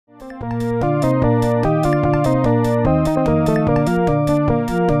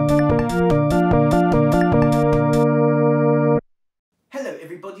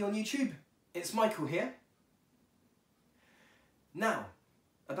Michael here. Now,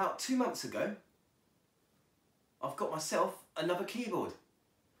 about 2 months ago, I've got myself another keyboard.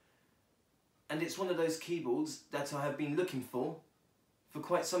 And it's one of those keyboards that I have been looking for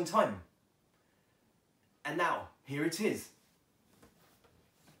quite some time. And now, here it is.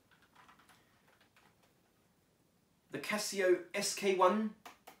 The Casio SK-1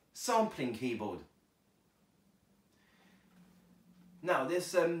 Sampling Keyboard. Now,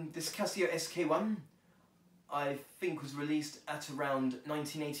 this Casio SK-1, I think, was released at around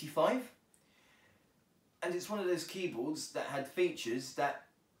 1985. And it's one of those keyboards that had features that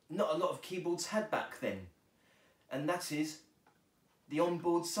not a lot of keyboards had back then. And that is the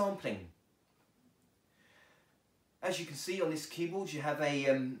onboard sampling. As you can see on this keyboard, you have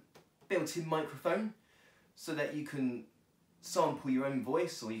a built-in microphone so that you can sample your own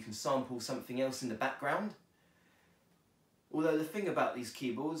voice, or you can sample something else in the background. Although the thing about these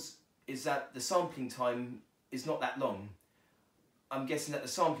keyboards is that the sampling time is not that long. I'm guessing that the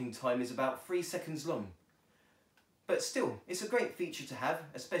sampling time is about 3 seconds long. But still, it's a great feature to have,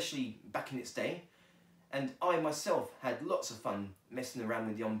 especially back in its day. And I myself had lots of fun messing around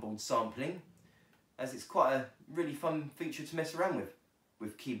with the onboard sampling, as it's quite a really fun feature to mess around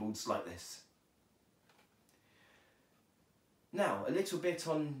with keyboards like this. Now, a little bit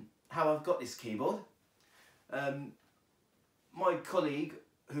on how I've got this keyboard. My colleague,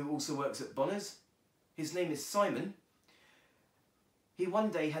 who also works at Bonner's, his name is Simon. He one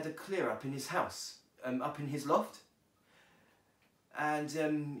day had a clear up in his house, up in his loft,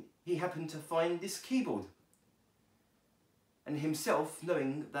 and he happened to find this keyboard. And himself,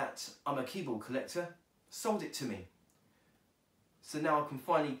 knowing that I'm a keyboard collector, sold it to me. So now I can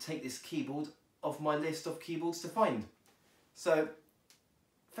finally take this keyboard off my list of keyboards to find. So,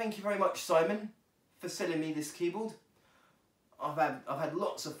 thank you very much, Simon, for selling me this keyboard. I've had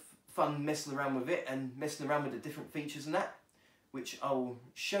lots of fun messing around with it and messing around with the different features and that, which I'll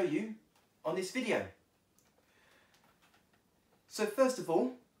show you on this video. So first of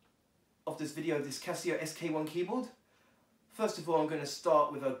all, of this video of this Casio SK-1 keyboard, first of all I'm going to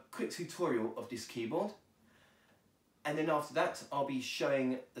start with a quick tutorial of this keyboard, and then after that I'll be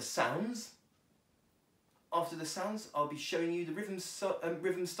showing the sounds. After the sounds I'll be showing you the rhythm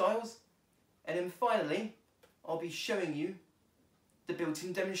styles, and then finally I'll be showing you the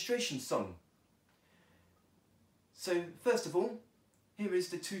built-in demonstration song. So first of all, here is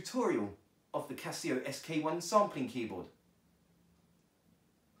the tutorial of the Casio SK-1 Sampling Keyboard.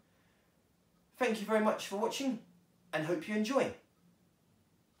 Thank you very much for watching, and hope you enjoy.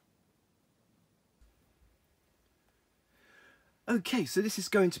 Okay, so this is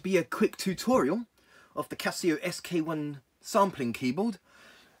going to be a quick tutorial of the Casio SK-1 Sampling Keyboard.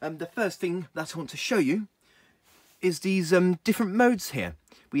 The first thing that I want to show you is these different modes here.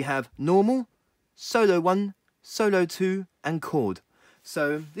 We have normal, solo 1, solo 2 and chord.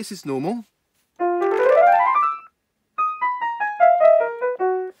 So this is normal.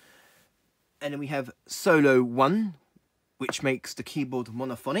 And then we have solo 1, which makes the keyboard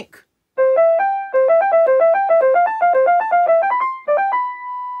monophonic.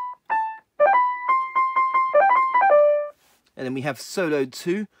 And then we have solo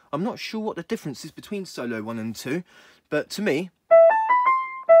 2. I'm not sure what the difference is between solo 1 and 2, but to me,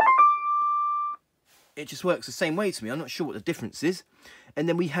 it just works the same way to me. I'm not sure what the difference is. And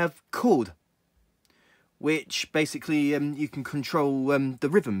then we have chord, which basically you can control the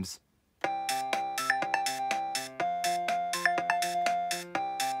rhythms.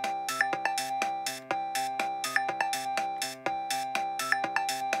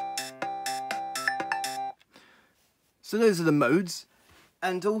 So those are the modes,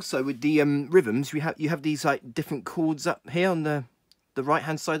 and also with the rhythms, you have these like different chords up here on the right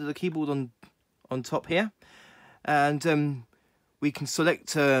hand side of the keyboard on top here, and we can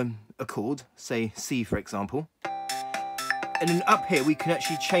select a chord, say C for example, and then up here we can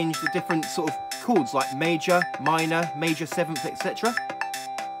actually change the different sort of chords like major, minor, major seventh, etc.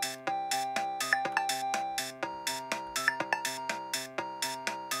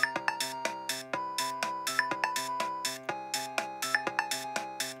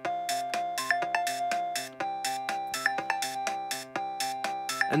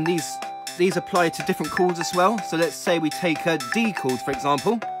 And these apply to different chords as well. So let's say we take a D chord, for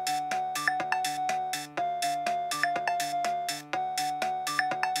example.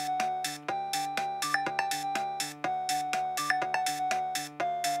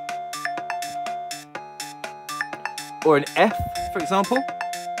 Or an F, for example.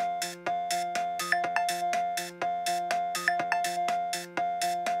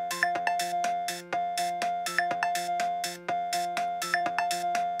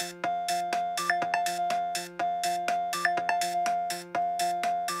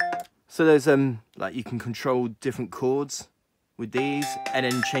 So there's like you can control different chords with these, and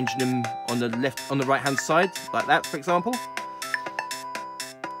then changing them on the right hand side, like that, for example.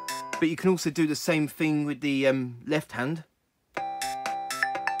 But you can also do the same thing with the left hand,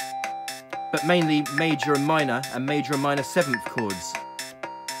 but mainly major and minor seventh chords.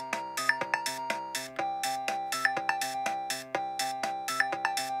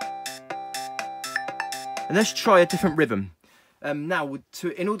 And let's try a different rhythm. Now,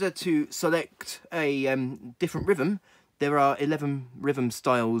 in order to select a different rhythm, there are 11 rhythm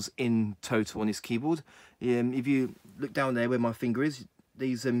styles in total on this keyboard. If you look down there where my finger is,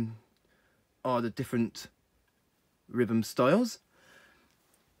 these are the different rhythm styles.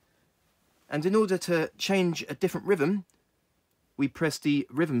 And in order to change a different rhythm, we press the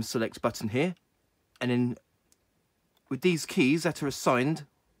rhythm select button here, and then with these keys that are assigned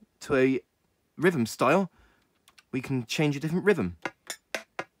to a rhythm style, we can change a different rhythm.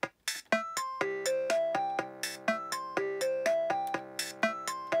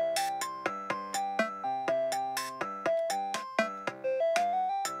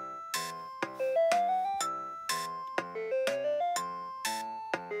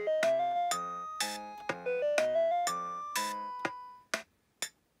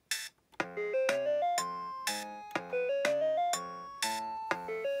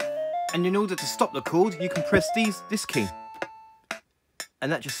 And in order to stop the chord, you can press this key,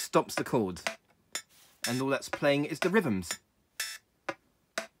 and that just stops the chord. And all that's playing is the rhythms.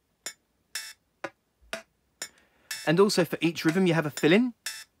 And also for each rhythm you have a fill-in.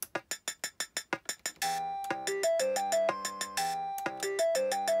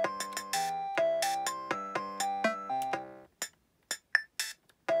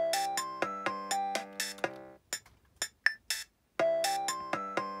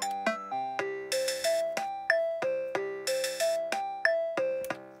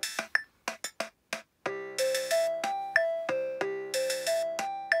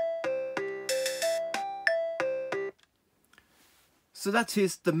 So that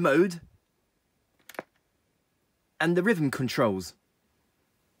is the mode and the rhythm controls.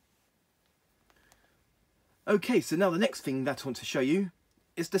 Okay, so now the next thing that I want to show you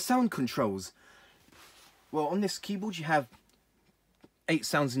is the sound controls. Well, on this keyboard you have 8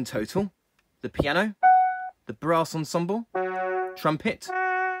 sounds in total. The piano, the brass ensemble, trumpet,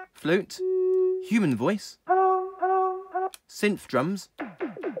 flute, human voice, synth drums,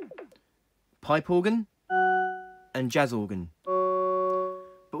 pipe organ, and jazz organ.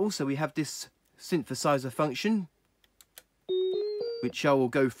 But also we have this synthesizer function, which I will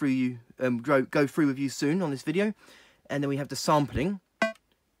go through with you soon on this video. And then we have the sampling,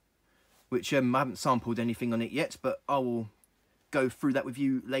 which I haven't sampled anything on it yet, but I will go through that with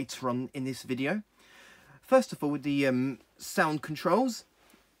you later on in this video. First of all, with the sound controls,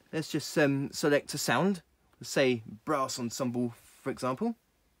 let's just select a sound, say brass ensemble, for example.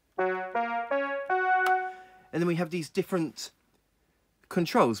 And then we have these different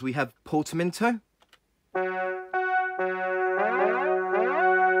controls. We have portamento,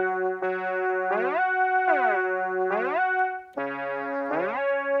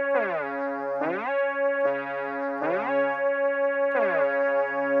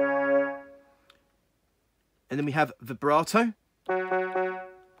 and then we have vibrato.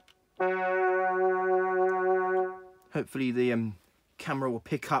 Hopefully the camera will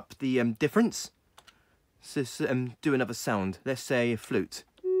pick up the difference. So let's do another sound. Let's say flute.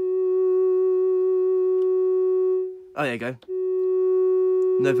 Oh, there you go.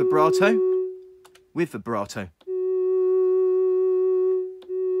 No vibrato, with vibrato.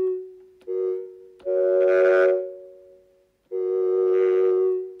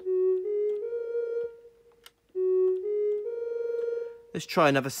 Let's try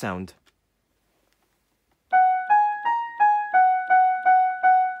another sound.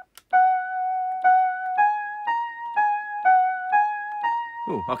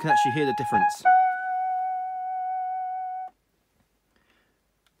 Oh, I can actually hear the difference.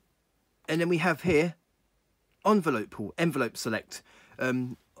 And then we have here envelope or envelope select.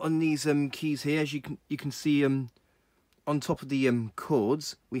 On these keys here, as you can see on top of the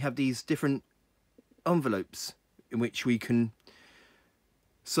chords, we have these different envelopes in which we can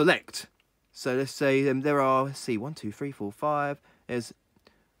select. So let's say there are, let's see, 1, 2, 3, 4, 5. There's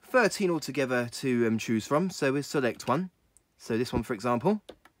 13 altogether to choose from. So we'll select one. So this one, for example,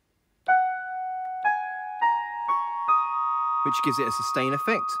 which gives it a sustain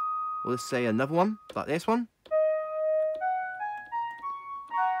effect. Or let's say another one, like this one.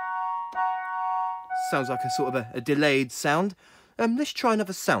 Sounds like a sort of a delayed sound. Let's try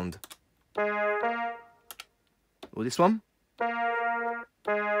another sound. Or this one.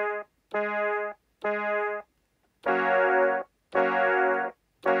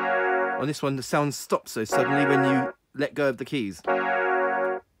 On this one, the sound stops, so suddenly when you let go of the keys.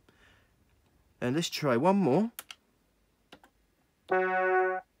 And let's try one more.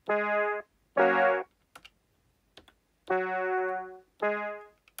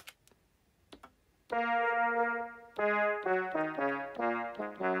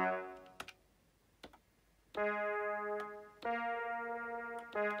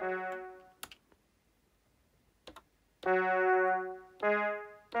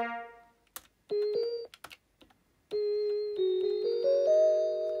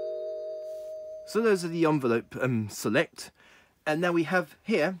 So those are the envelope select, and now we have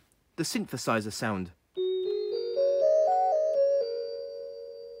here the synthesizer sound.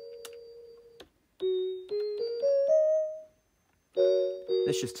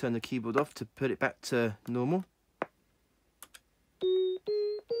 Let's just turn the keyboard off to put it back to normal.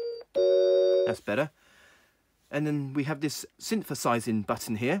 That's better. And then we have this synthesizing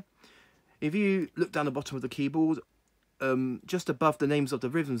button here. If you look down the bottom of the keyboard, just above the names of the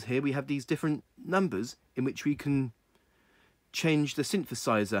rhythms here, we have these different numbers in which we can change the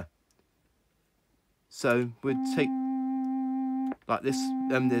synthesizer. So we'd take like this,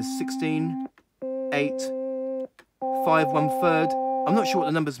 there's 16, 8, 5 1/3. I'm not sure what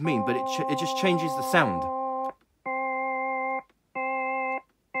the numbers mean, but it just changes the sound.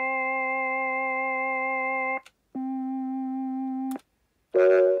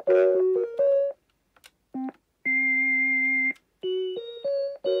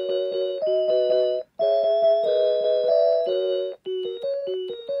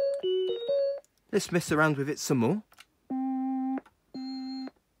 Let's mess around with it some more.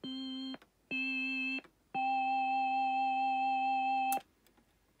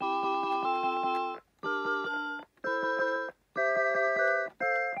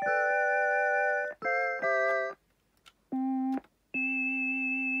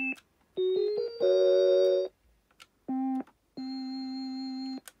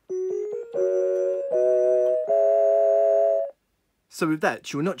 So with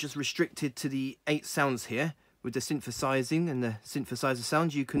that, you're not just restricted to the 8 sounds here. With the synthesizing and the synthesizer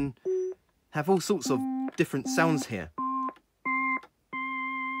sound, you can have all sorts of different sounds here,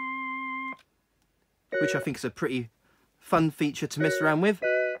 which I think is a pretty fun feature to mess around with.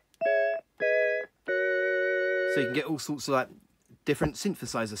 So you can get all sorts of like different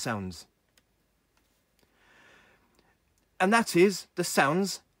synthesizer sounds. And that is the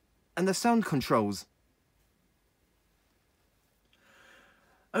sounds and the sound controls.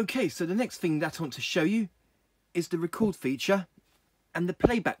 Okay, so the next thing that I want to show you is the record feature and the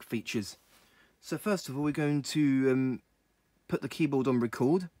playback features. So first of all, we're going to put the keyboard on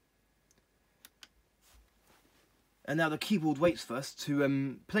record. And now the keyboard waits for us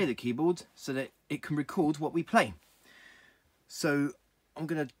to play the keyboard so that it can record what we play. So I'm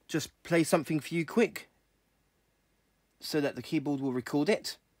going to just play something for you quick so that the keyboard will record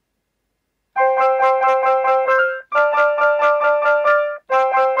it.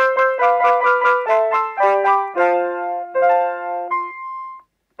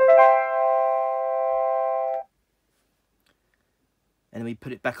 And then we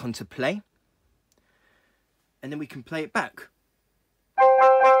put it back onto play, and then we can play it back.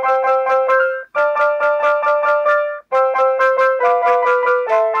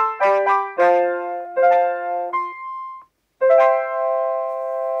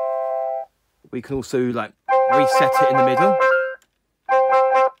 We can also like reset it in the middle,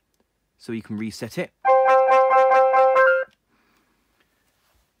 so you can reset it.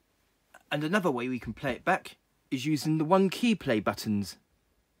 And another way we can play it back is using the one key play buttons.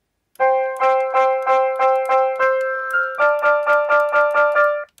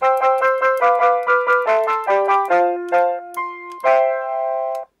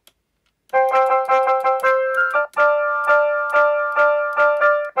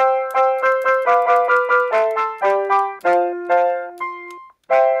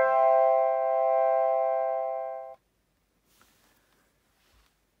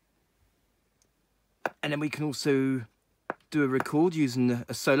 And then we can also do a record using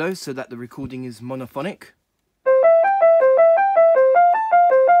a solo so that the recording is monophonic.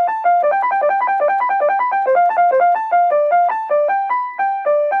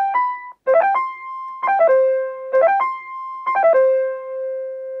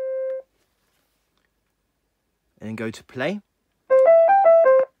 And then go to play.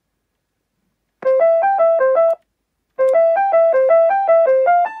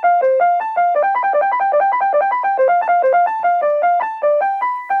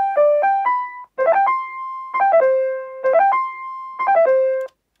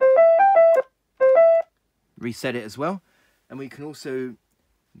 Reset it as well, and we can also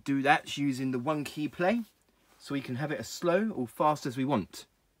do that using the one key play, so we can have it as slow or fast as we want.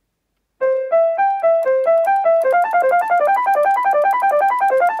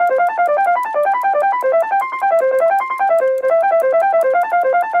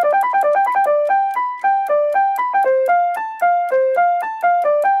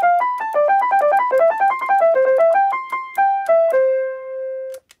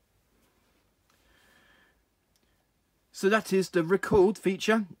 So that is the record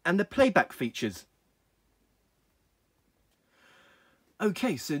feature and the playback features.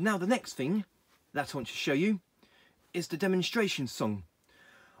 Okay, so now the next thing that I want to show you is the demonstration song.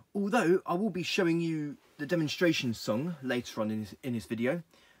 Although I will be showing you the demonstration song later on in this video,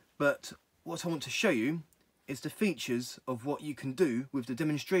 but what I want to show you is the features of what you can do with the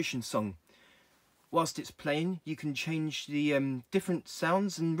demonstration song. Whilst it's playing, you can change the different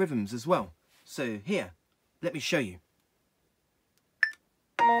sounds and rhythms as well. So here, let me show you.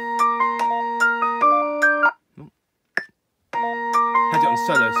 Had it on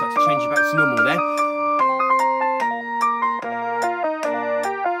solo, so I have to change it back to normal there.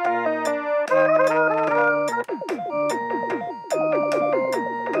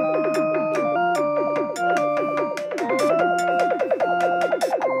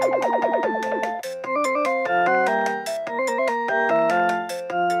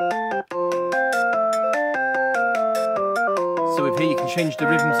 So with here you can change the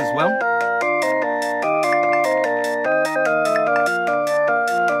rhythms as well.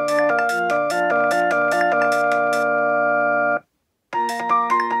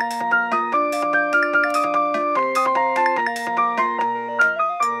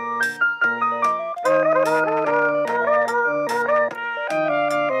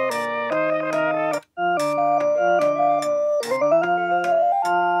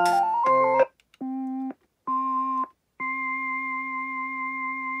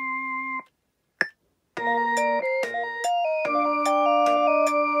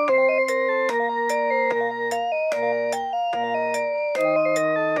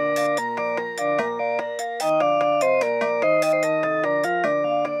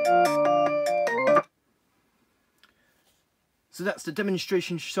 So that's the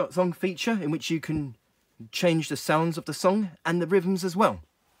demonstration song feature, in which you can change the sounds of the song and the rhythms as well.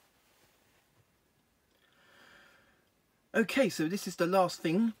 Okay, so this is the last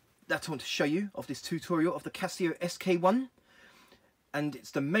thing that I want to show you of this tutorial of the Casio SK-1, and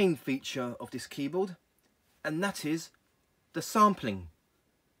it's the main feature of this keyboard, and that is the sampling.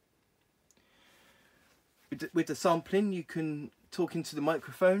 With the sampling, you can talk into the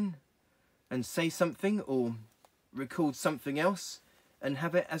microphone and say something, or record something else and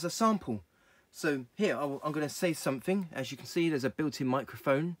have it as a sample. So here I'm going to say something. As you can see, there's a built-in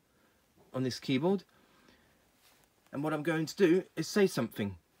microphone on this keyboard, and what I'm going to do is say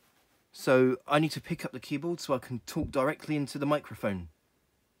something. So I need to pick up the keyboard so I can talk directly into the microphone,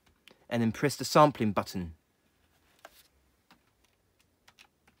 and then press the sampling button.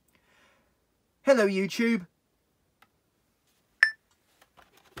 Hello YouTube.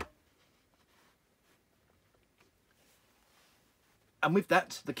 And with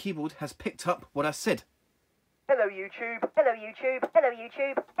that, the keyboard has picked up what I said. Hello YouTube, hello YouTube, hello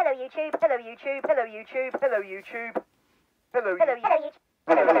YouTube, hello YouTube, hello YouTube, hello YouTube, hello YouTube, hello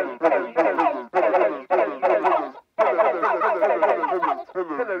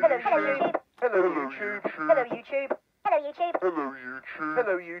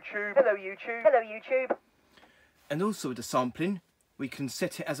YouTube. And also with the sampling, we can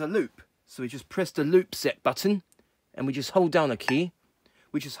set it as a loop. So we just press the loop set button, and we just hold down a key.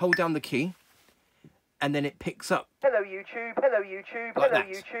 We just hold down the key, and then it picks up. Hello YouTube, hello YouTube, like hello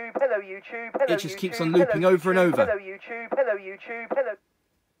YouTube, hello YouTube, hello. It just keeps on looping over and over. Hello YouTube, hello YouTube, hello.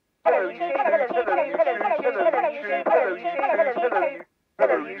 Hello YouTube, hello YouTube, hello YouTube, hello YouTube,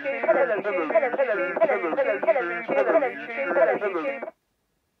 hello YouTube, hello YouTube, hello YouTube, hello YouTube.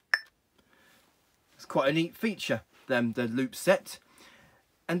 It's quite a neat feature, the loop set.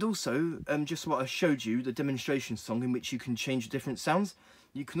 And also, just what I showed you, the demonstration song, in which you can change different sounds.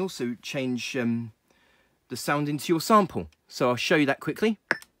 You can also change the sound into your sample. So I'll show you that quickly.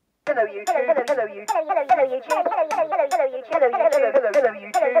 Hello YouTube, hello YouTube, hello YouTube, hello YouTube, hello YouTube, hello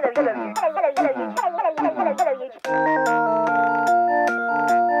YouTube, hello YouTube,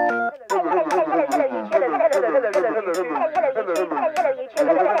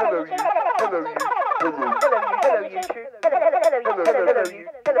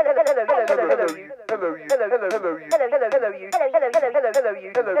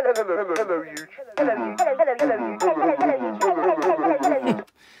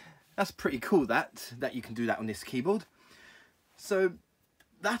 That's pretty cool that you can do that on this keyboard. So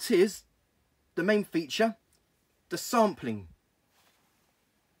that is the main feature, the sampling.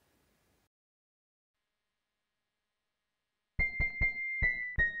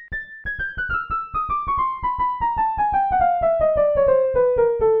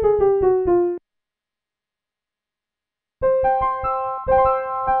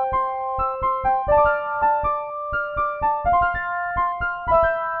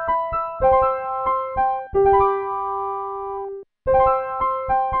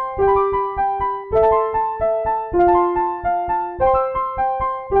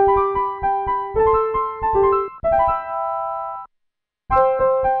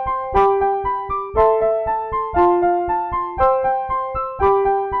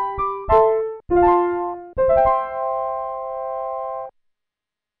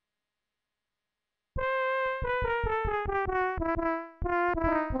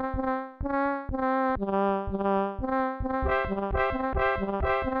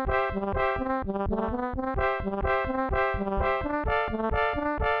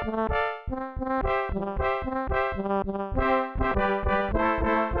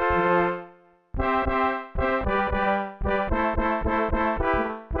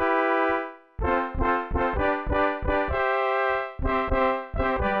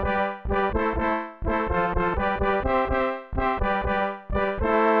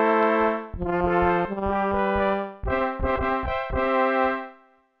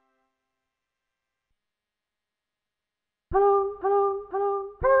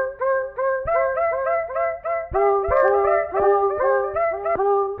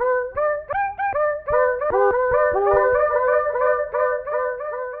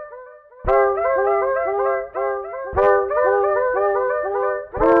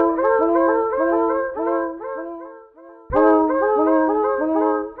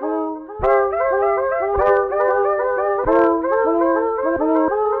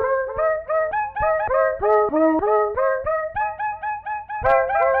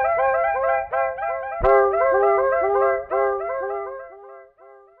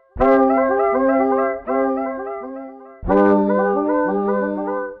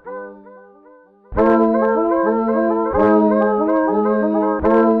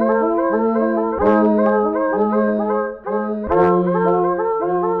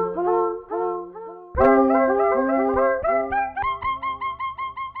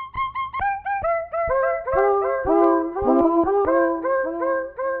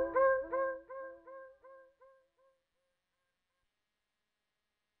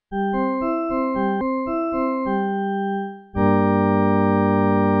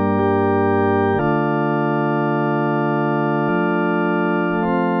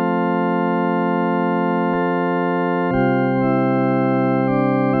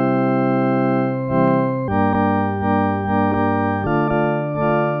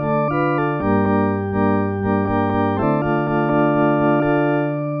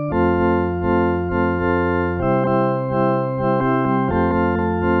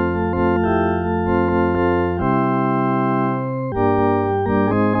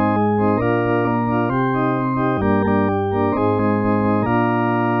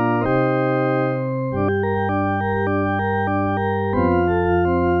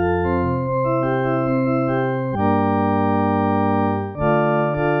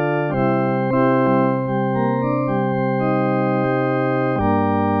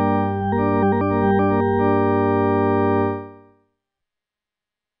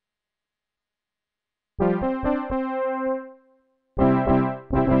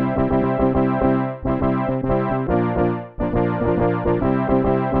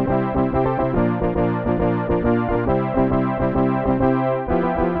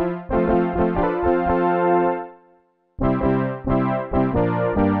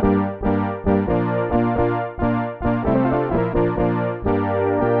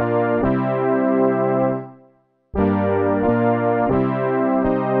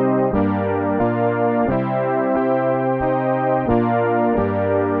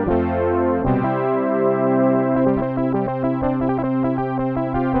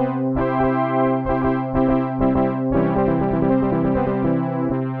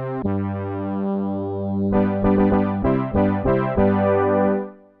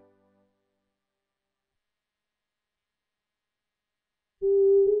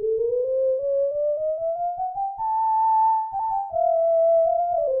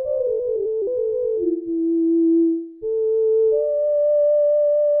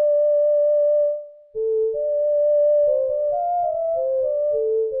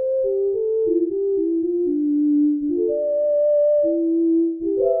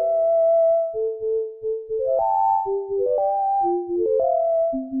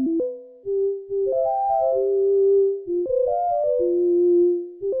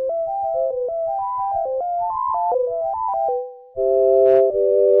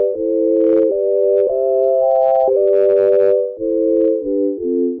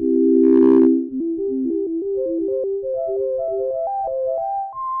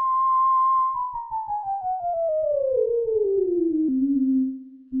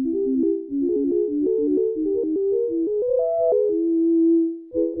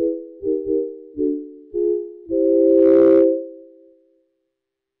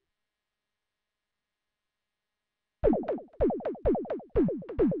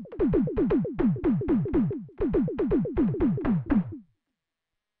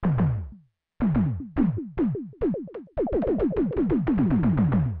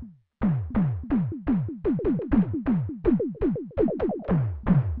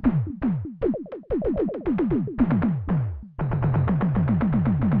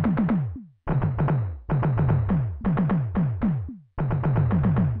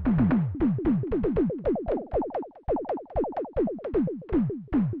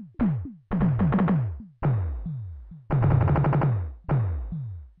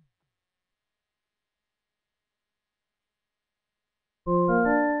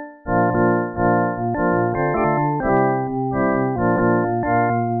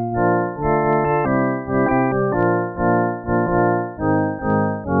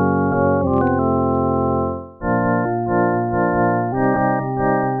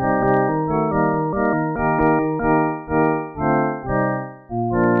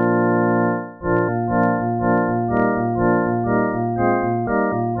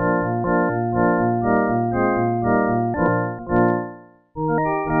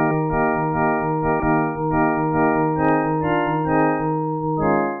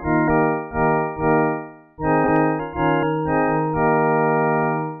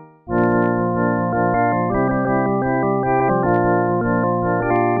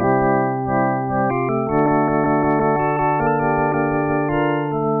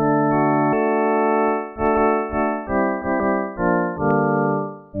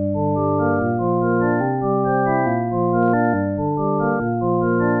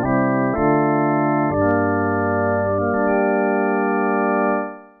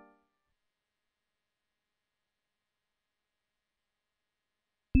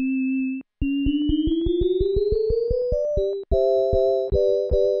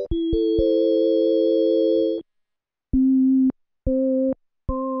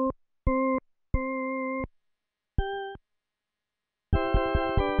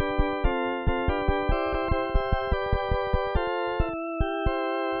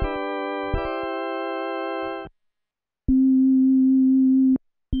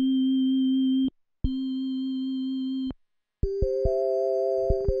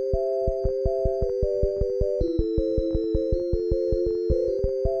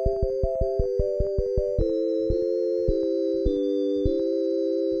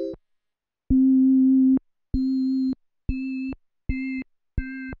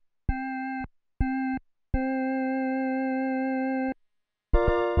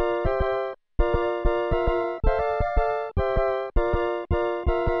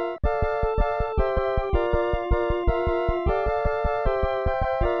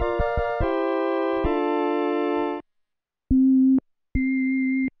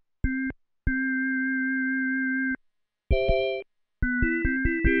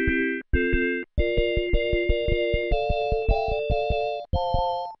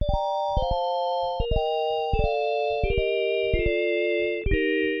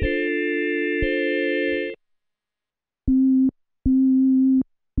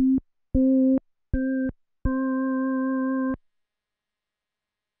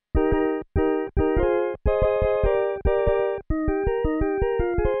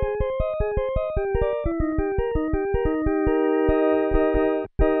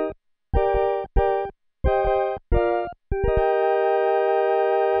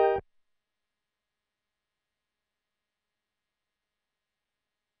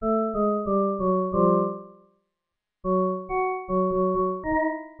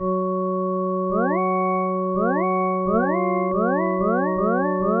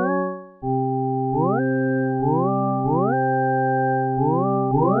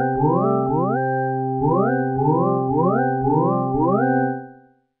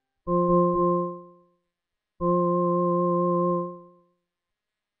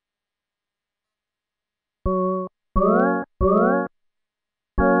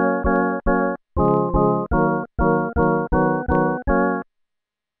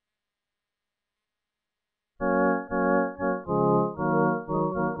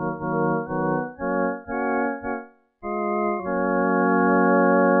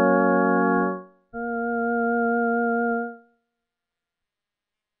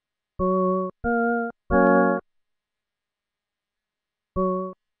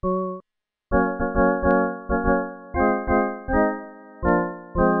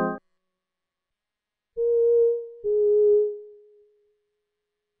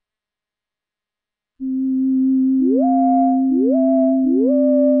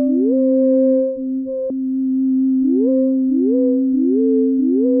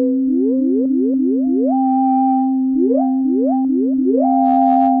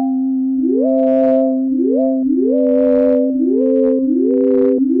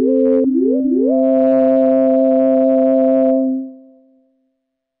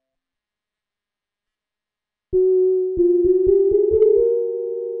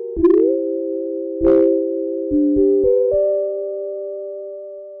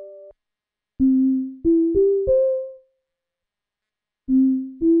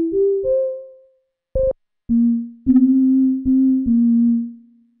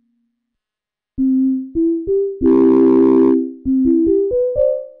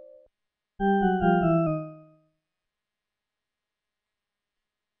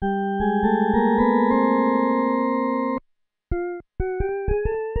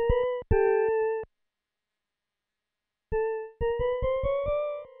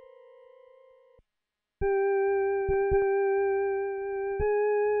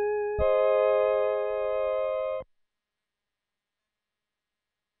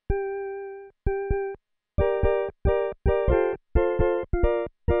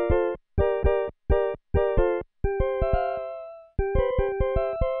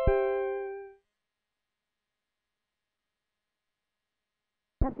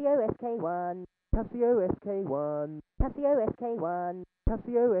 Casio SK-1, Casio SK-1, Casio SK-1,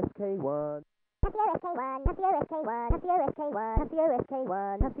 Casio SK-1. Casio SK-1, Casio SK-1, Casio SK-1, Casio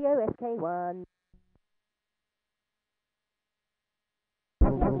SK-1, Casio SK-1.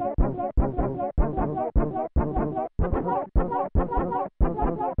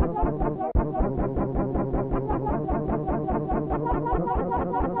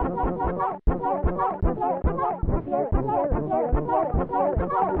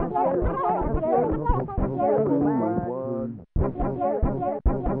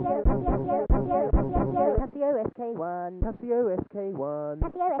 Casio SK-1, Casio SK-1,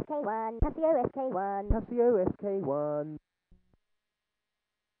 Casio SK-1, Casio SK-1, Casio SK-1.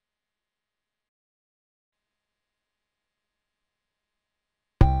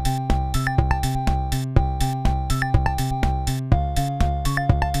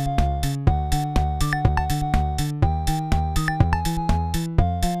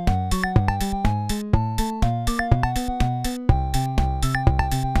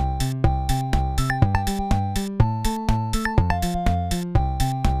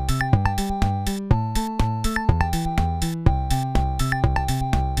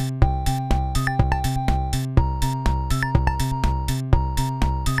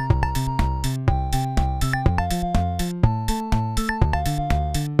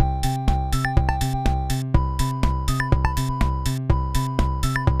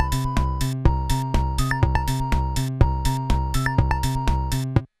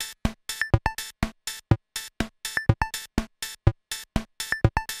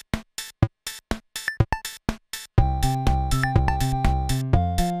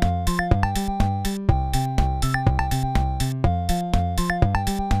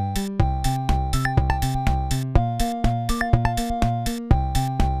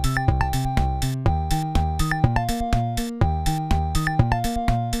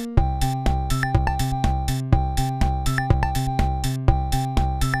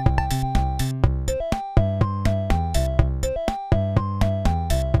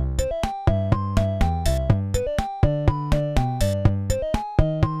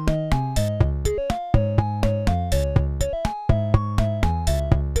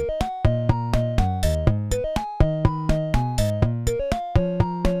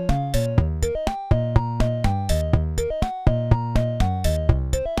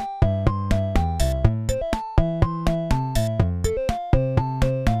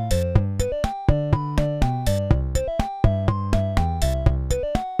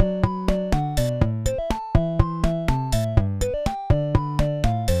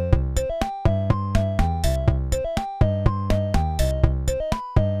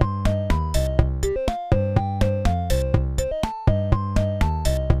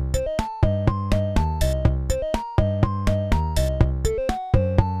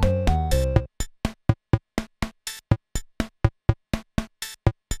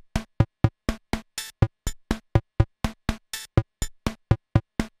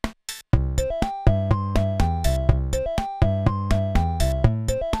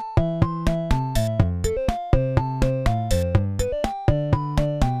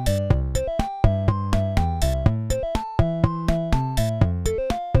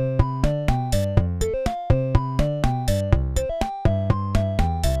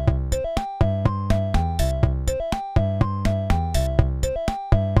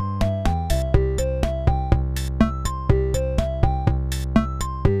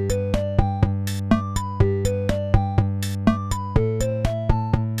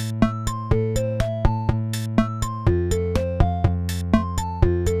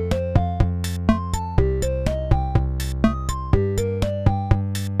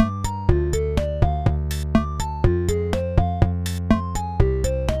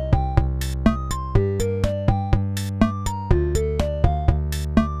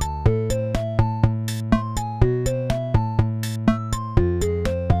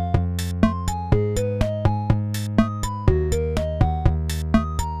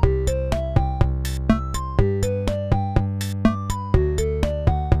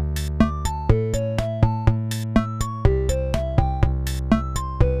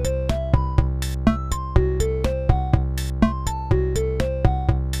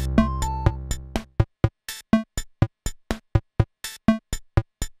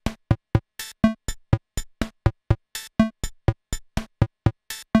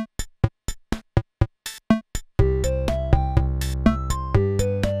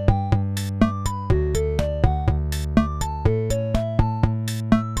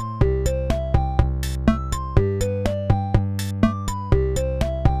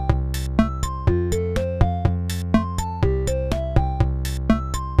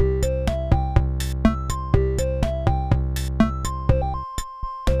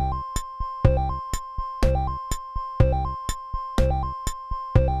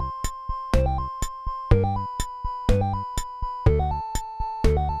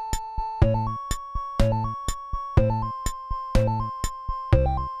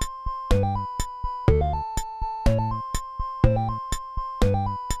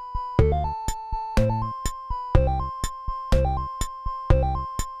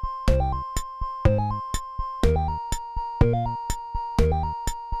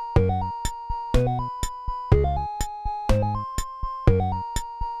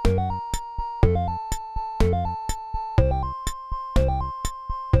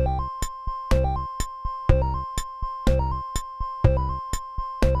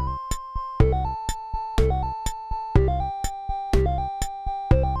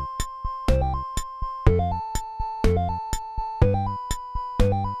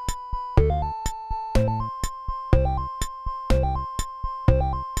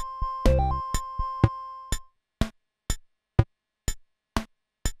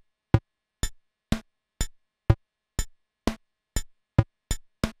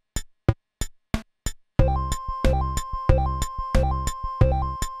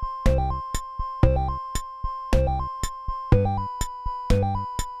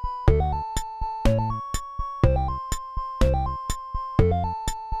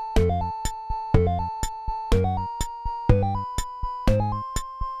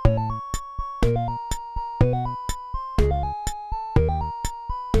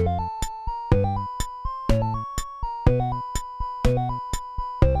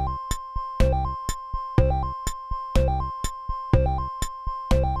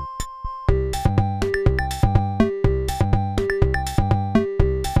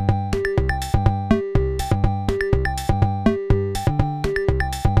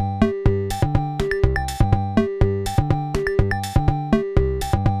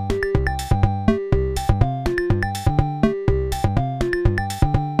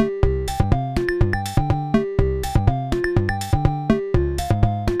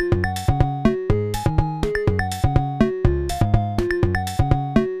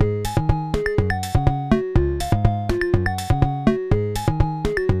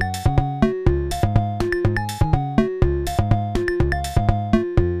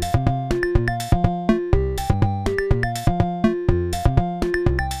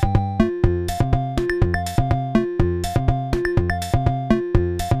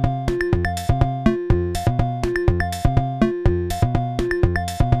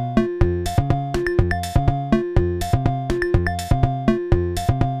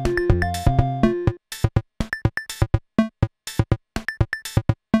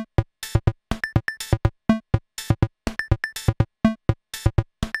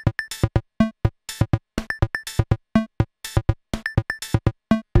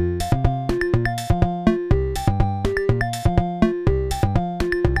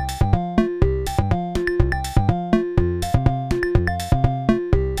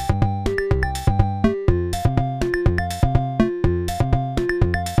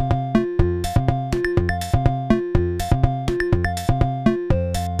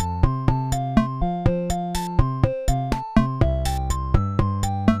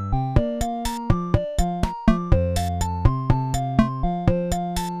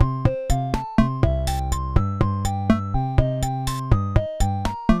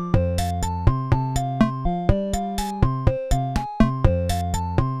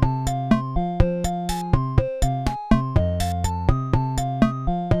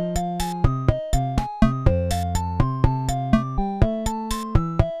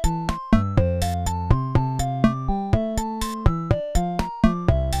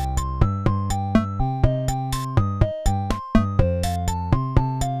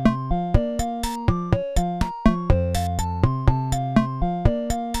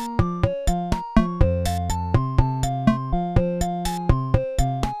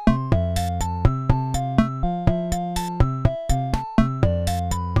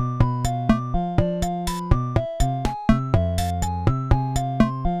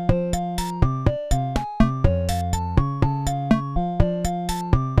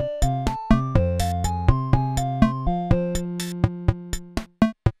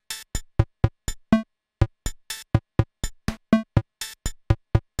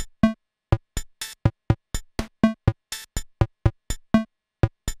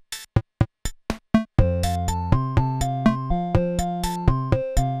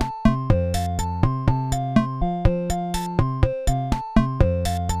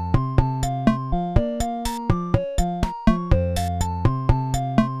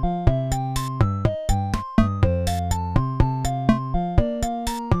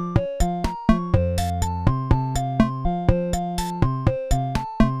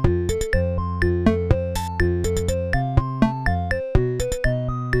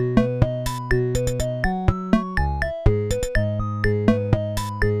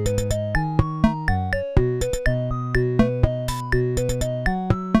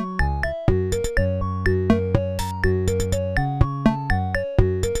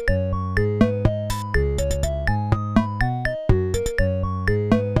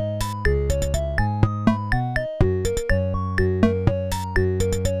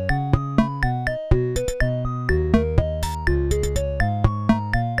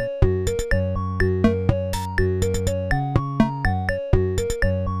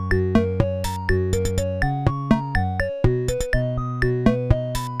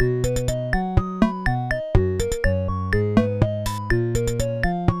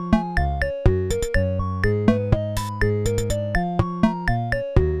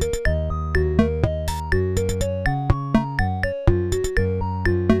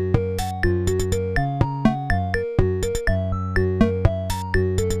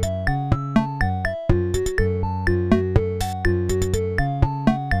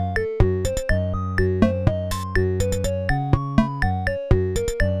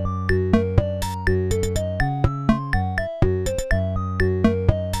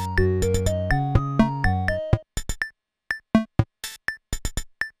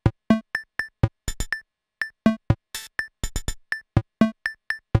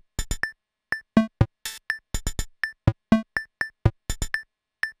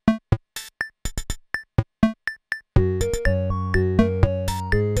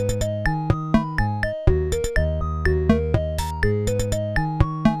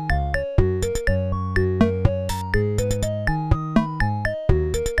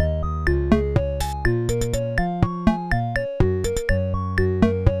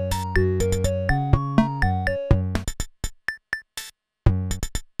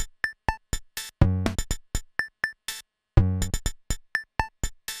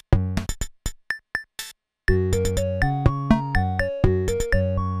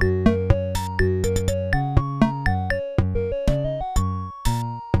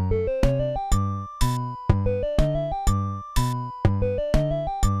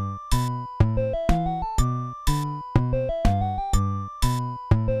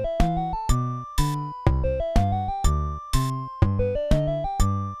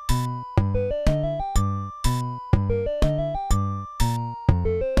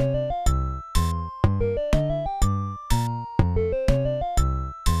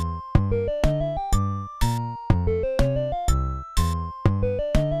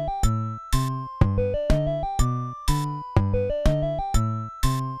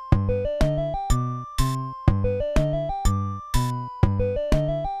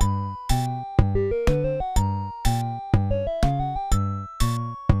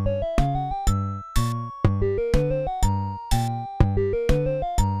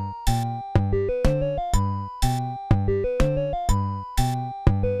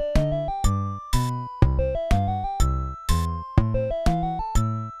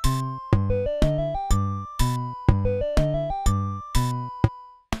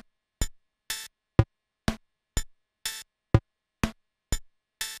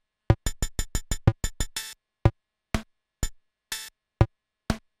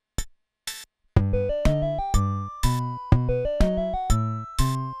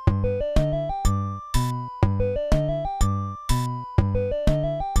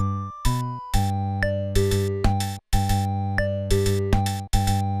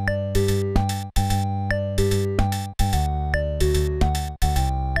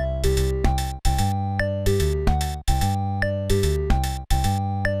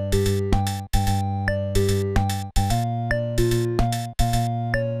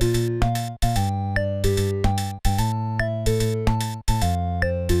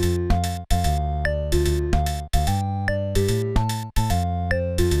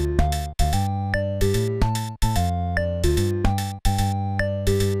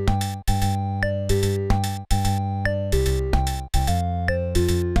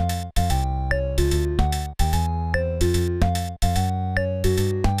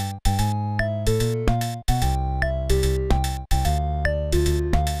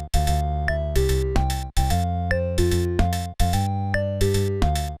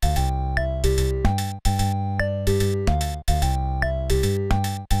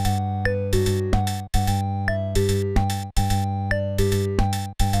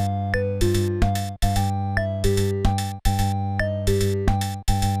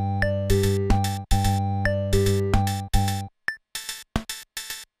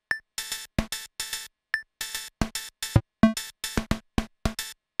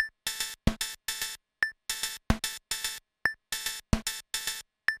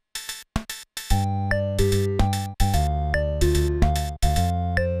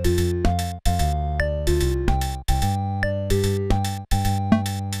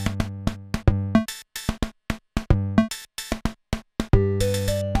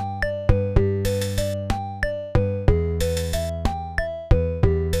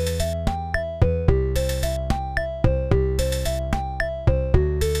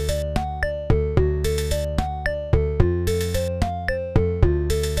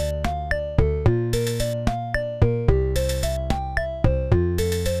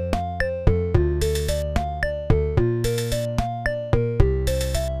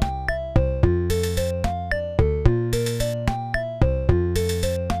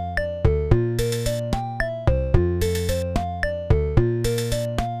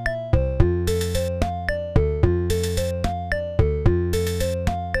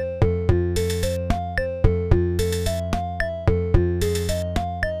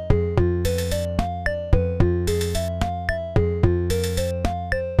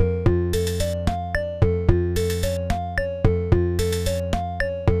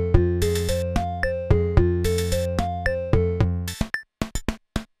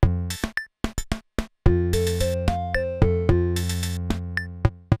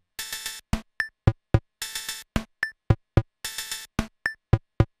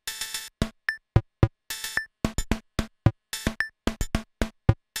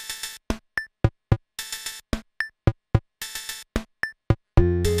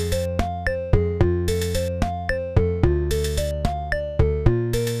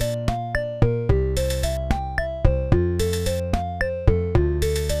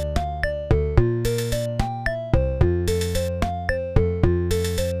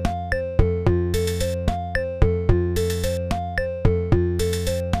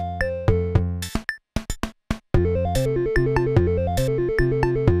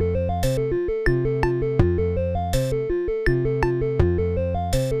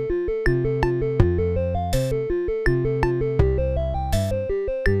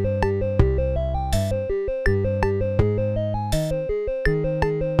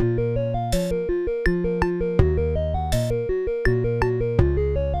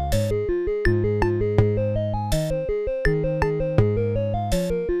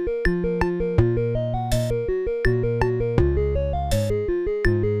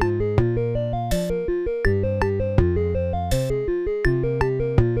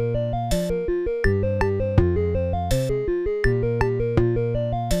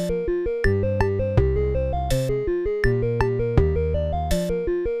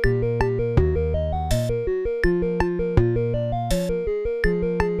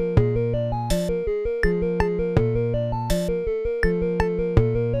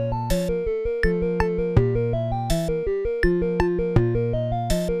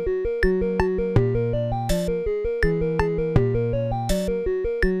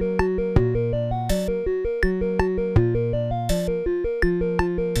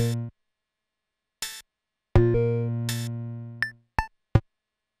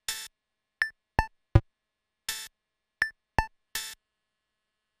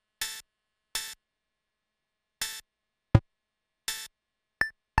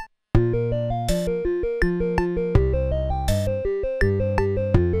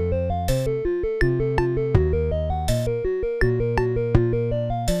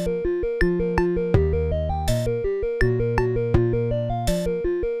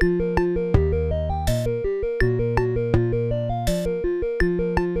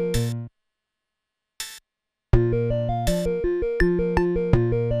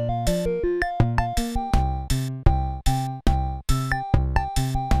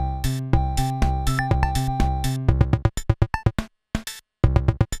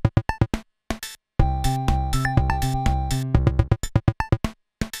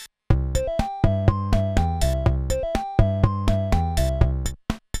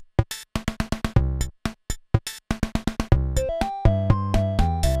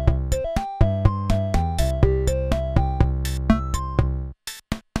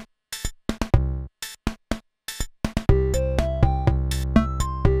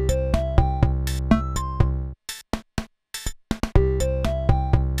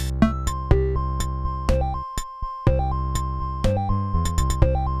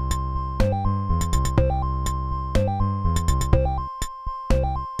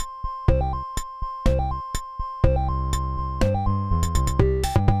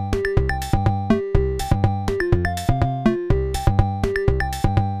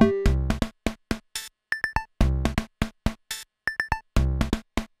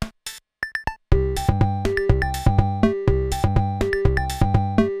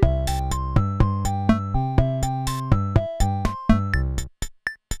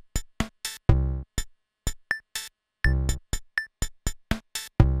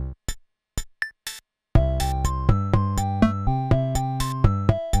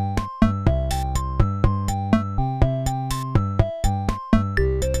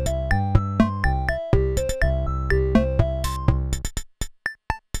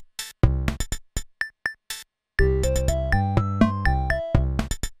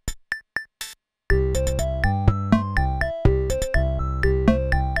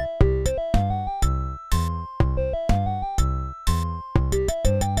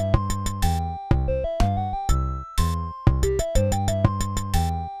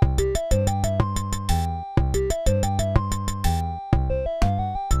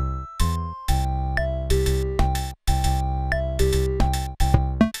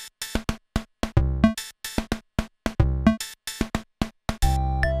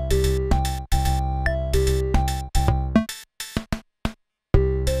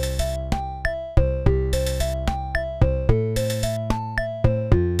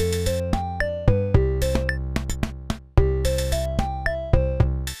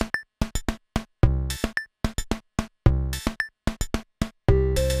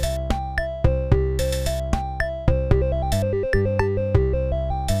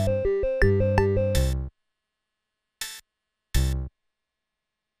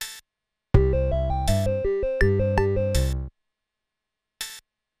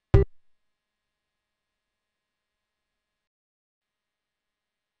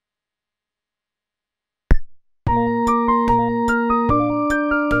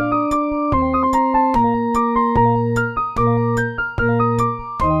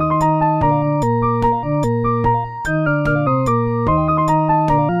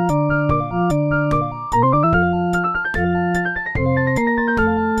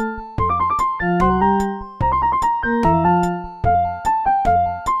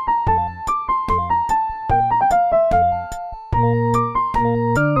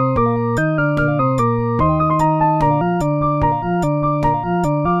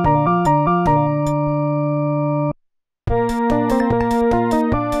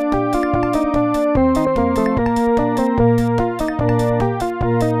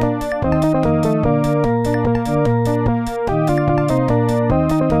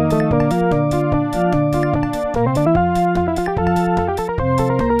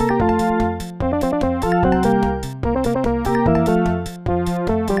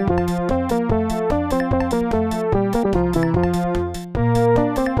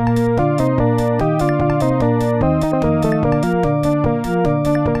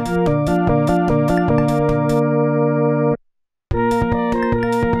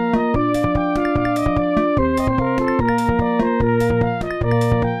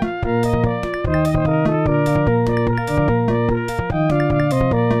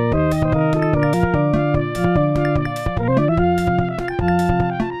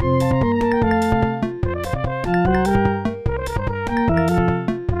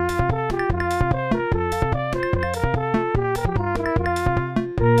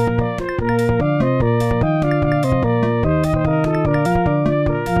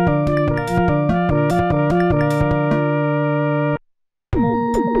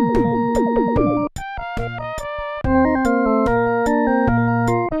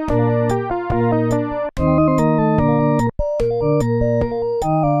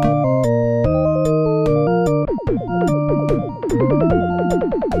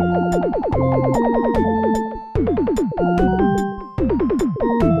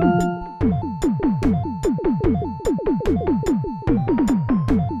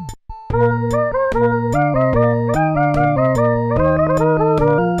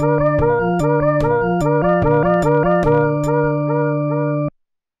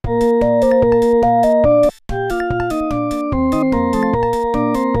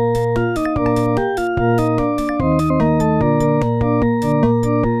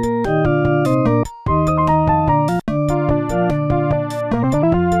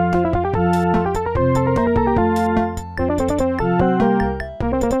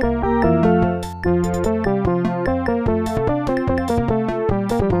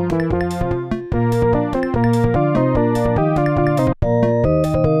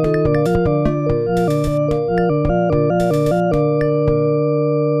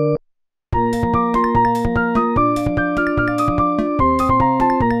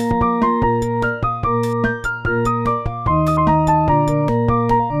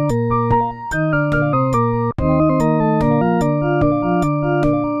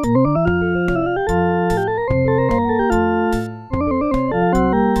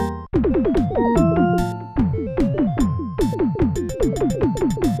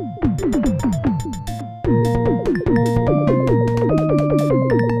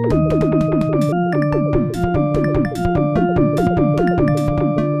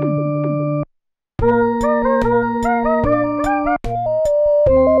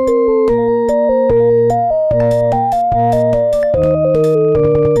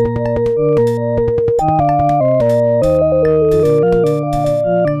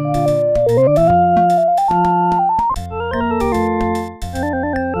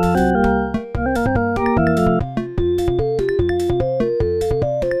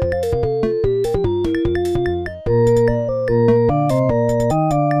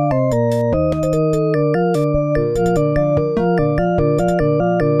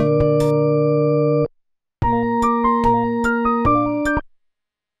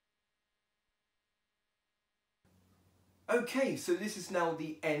 now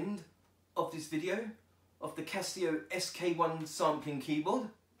the end of this video of the Casio SK-1 Sampling Keyboard.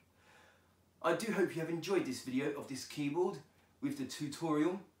 I do hope you have enjoyed this video of this keyboard with the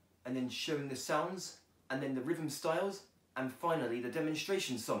tutorial and then showing the sounds and then the rhythm styles and finally the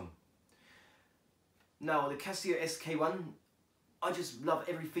demonstration song. Now the Casio SK-1, I just love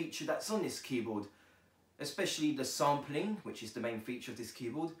every feature that's on this keyboard, especially the sampling, which is the main feature of this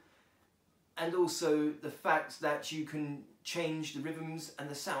keyboard, and also the fact that you can change the rhythms and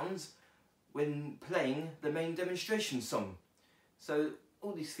the sounds when playing the main demonstration song. So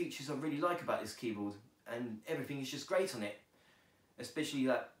all these features I really like about this keyboard, and everything is just great on it, especially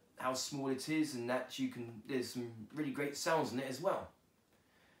like how small it is and that there's some really great sounds in it as well.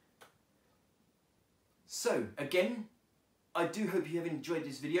 So again, I do hope you have enjoyed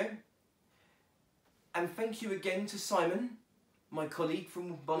this video, and thank you again to Simon, my colleague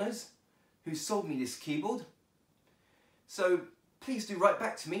from Bonners, who sold me this keyboard. So please do write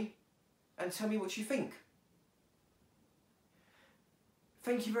back to me and tell me what you think.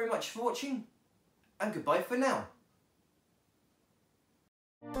 Thank you very much for watching, and goodbye for now.